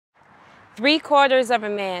3/4 of a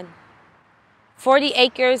man, 40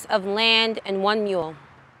 acres of land and 1 mule,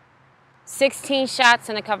 16 shots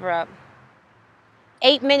in a cover-up,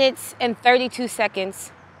 8 minutes and 32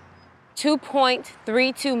 seconds,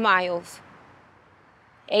 2.32 miles,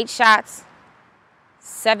 8 shots,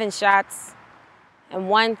 7 shots, and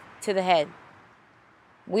 1 to the head.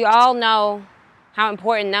 We all know how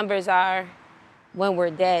important numbers are when we're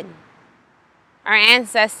dead. Our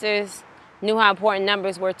ancestors knew how important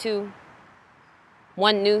numbers were too.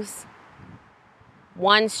 1 noose,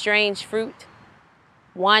 1 strange fruit,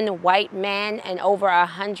 1 white man, and over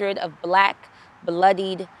 100 of black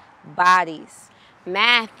bloodied bodies.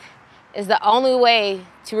 Math is the only way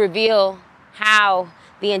to reveal how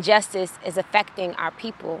the injustice is affecting our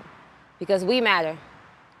people, because we matter,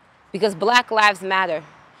 because black lives matter,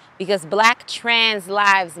 because black trans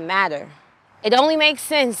lives matter. It only makes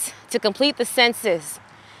sense to complete the census.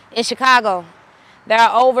 In Chicago, there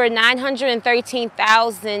are over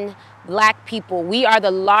 913,000 black people. We are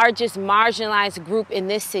the largest marginalized group in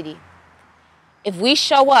this city. If we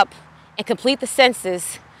show up and complete the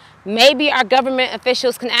census, maybe our government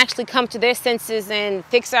officials can actually come to their senses and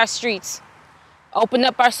fix our streets, open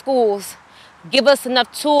up our schools, give us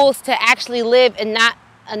enough tools to actually live and not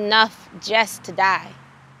enough just to die.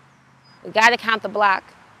 We gotta count the block,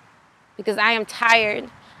 because I am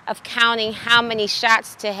tired of counting how many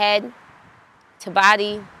shots to head, to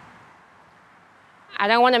body. I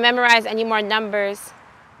don't want to memorize any more numbers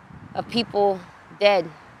of people dead.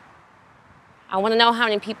 I want to know how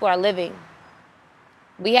many people are living.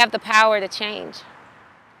 We have the power to change.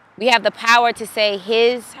 We have the power to say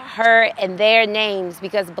his, her, and their names,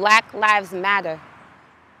 because black lives matter.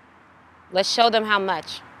 Let's show them how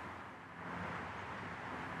much.